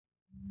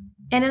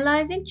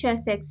Analyzing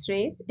chest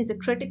X-rays is a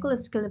critical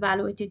skill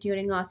evaluated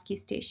during OSCE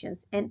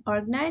stations. An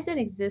organizer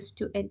exists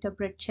to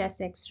interpret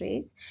chest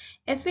X-rays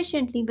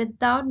efficiently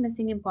without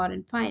missing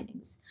important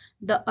findings.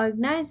 The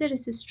organizer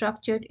is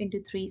structured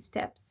into 3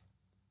 steps.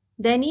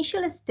 The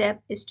initial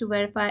step is to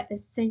verify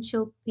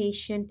essential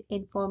patient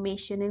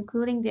information,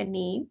 including their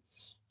name,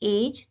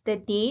 age, the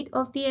date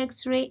of the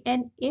X-ray,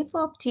 and, if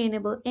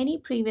obtainable, any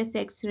previous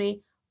X-ray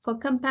for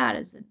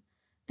comparison.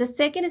 The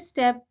second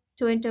step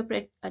to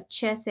interpret a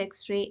chest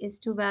X-ray is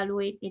to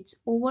evaluate its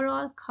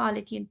overall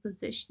quality and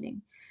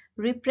positioning,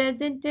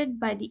 represented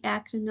by the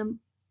acronym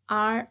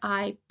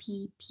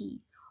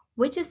RIPP,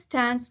 which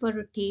stands for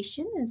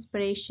rotation,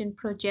 inspiration,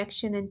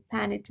 projection, and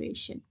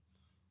penetration.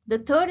 The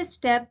third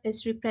step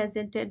is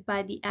represented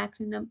by the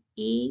acronym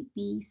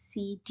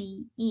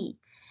ABCDE,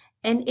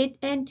 and it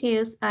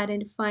entails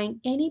identifying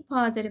any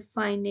positive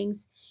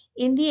findings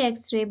in the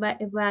X-ray by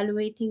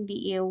evaluating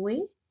the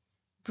airway,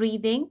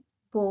 breathing,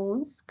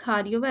 bones,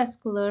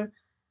 cardiovascular,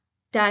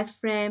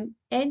 diaphragm,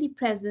 and the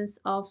presence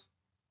of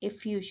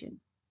effusion.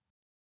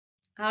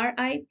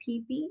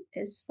 RIPP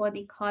is for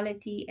the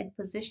quality and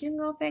positioning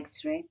of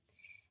X-ray.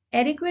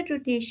 Adequate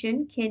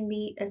rotation can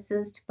be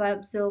assessed by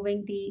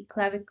observing the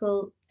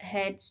clavicle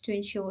heads to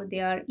ensure they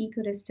are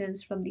equidistant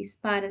from the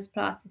spinous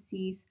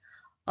processes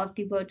of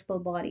the vertebral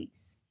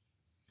bodies.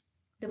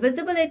 The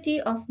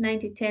visibility of 9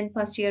 to 10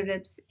 posterior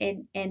ribs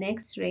in an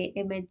X-ray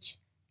image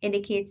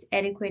indicates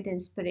adequate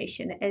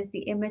inspiration, as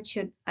the image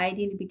should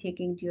ideally be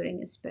taken during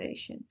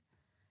inspiration.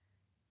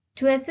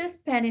 To assess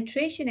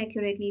penetration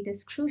accurately, it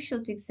is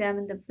crucial to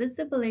examine the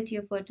visibility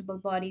of vertebral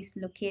bodies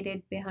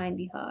located behind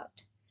the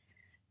heart.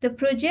 The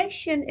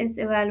projection is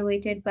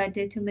evaluated by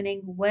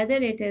determining whether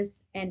it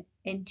is an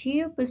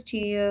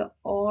anterior-posterior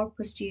or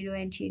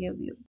posterior-anterior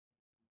view.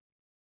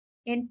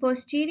 In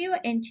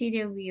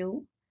posterior-anterior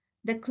view,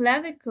 the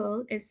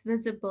clavicle is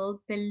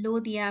visible below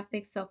the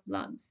apex of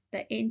lungs.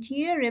 The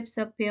anterior ribs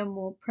appear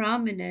more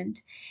prominent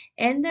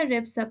and the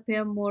ribs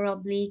appear more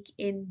oblique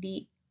in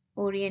the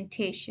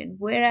orientation,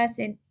 whereas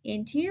in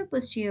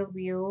anterior-posterior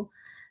view,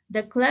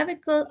 the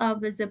clavicle are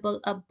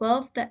visible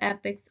above the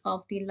apex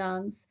of the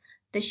lungs.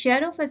 The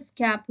shadow of a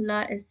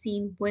scapula is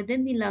seen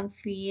within the lung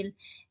field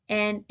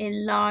and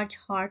in large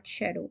heart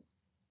shadow.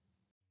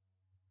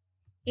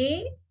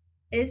 A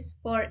is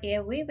for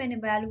airway. When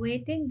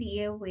evaluating the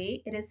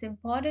airway, it is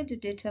important to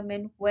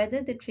determine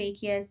whether the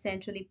trachea is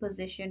centrally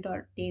positioned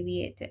or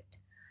deviated.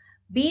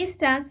 B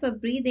stands for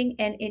breathing,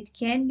 and it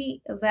can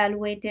be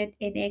evaluated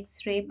in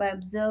X-ray by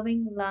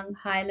observing lung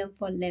hilum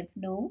for lymph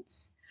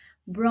nodes,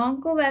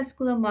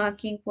 bronchovascular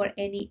marking for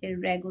any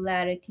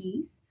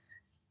irregularities,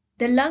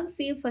 the lung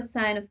field for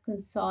sign of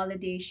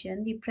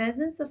consolidation, the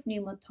presence of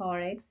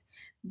pneumothorax.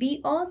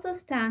 B also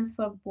stands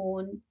for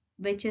bone,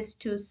 which is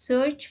to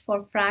search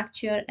for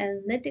fracture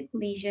and lytic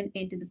lesion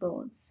into the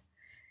bones.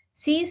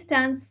 C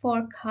stands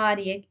for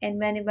cardiac, and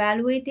when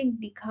evaluating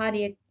the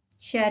cardiac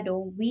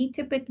shadow, we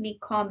typically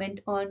comment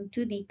on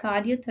to the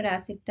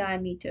cardiothoracic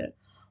diameter,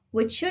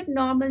 which should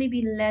normally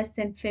be less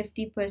than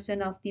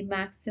 50% of the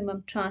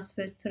maximum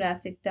transverse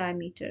thoracic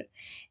diameter.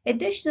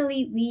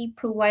 Additionally, we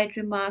provide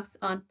remarks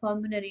on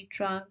pulmonary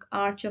trunk,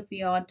 arch of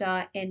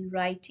aorta, and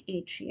right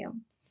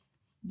atrium.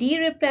 D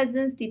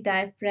represents the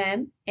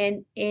diaphragm,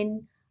 and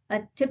in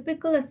a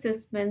typical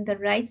assessment, the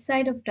right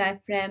side of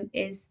diaphragm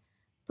is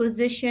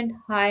positioned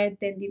higher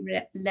than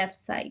the left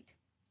side.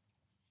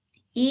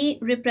 E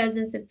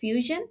represents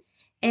effusion,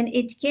 and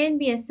it can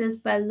be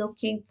assessed by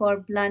looking for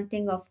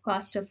blunting of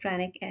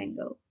costophrenic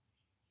angle.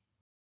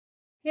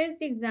 Here's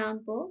the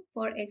example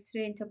for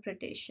X-ray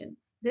interpretation.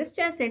 This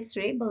chest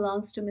X-ray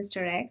belongs to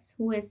Mr. X,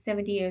 who is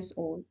 70 years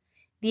old.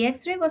 The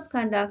X-ray was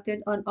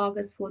conducted on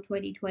August 4,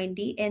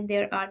 2020, and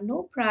there are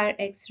no prior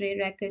X-ray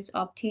records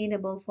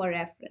obtainable for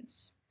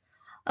reference.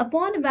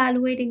 Upon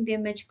evaluating the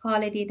image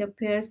quality, it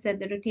appears that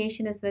the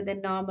rotation is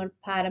within normal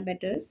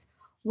parameters,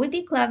 with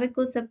the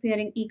clavicles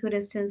appearing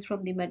equidistant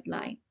from the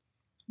midline.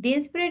 The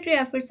inspiratory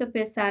efforts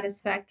appear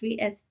satisfactory,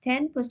 as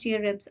 10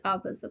 posterior ribs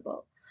are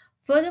visible.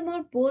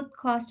 Furthermore, both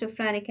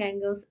costophrenic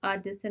angles are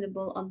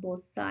discernible on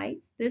both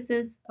sides. This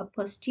is a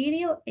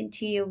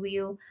posterior-anterior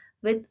view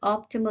with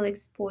optimal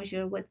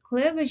exposure, with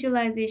clear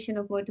visualization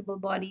of vertebral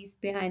bodies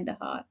behind the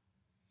heart.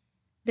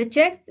 The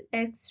chest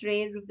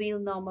X-ray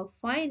revealed normal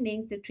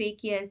findings. The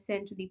trachea is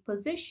centrally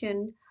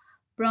positioned,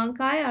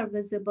 bronchi are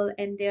visible,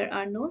 and there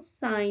are no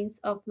signs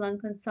of lung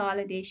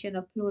consolidation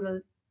or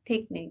pleural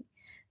thickening.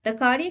 The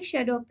cardiac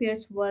shadow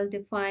appears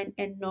well-defined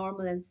and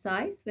normal in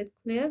size, with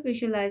clear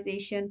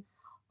visualization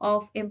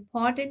of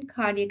important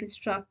cardiac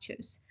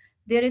structures.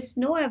 There is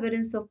no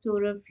evidence of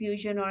pleural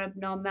effusion or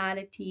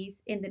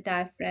abnormalities in the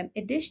diaphragm.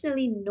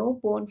 Additionally, no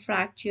bone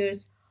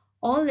fractures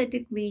or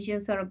lytic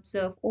lesions are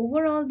observed.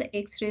 Overall, the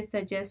X-ray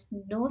suggests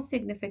no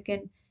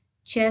significant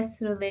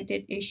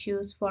chest-related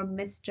issues for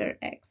Mr.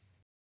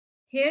 X.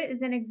 Here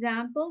is an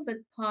example with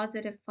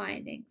positive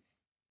findings.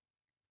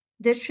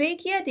 The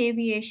trachea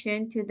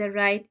deviation to the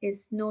right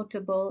is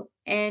notable,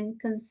 and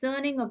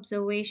concerning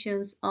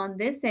observations on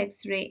this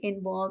X-ray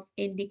involve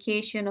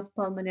indication of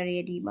pulmonary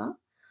edema.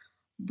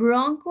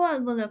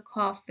 bronchoalveolar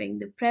coughing,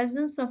 the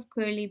presence of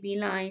curly B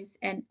lines,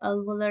 and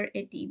alveolar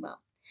edema.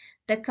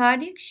 The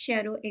cardiac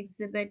shadow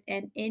exhibit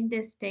an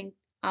indistinct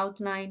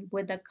outline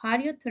with the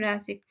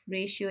cardiothoracic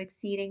ratio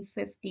exceeding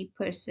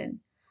 50%.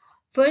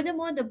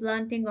 Furthermore, the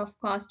blunting of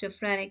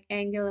costophrenic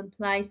angle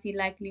implies the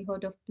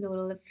likelihood of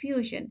pleural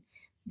effusion.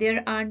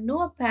 There are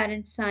no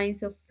apparent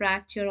signs of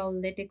fracture or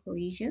lytic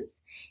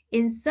lesions.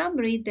 In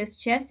summary, this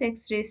chest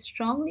X-ray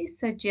strongly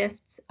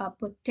suggests a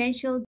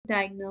potential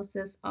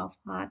diagnosis of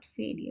heart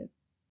failure.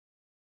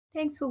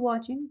 Thanks for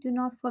watching. Do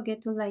not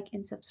forget to like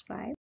and subscribe.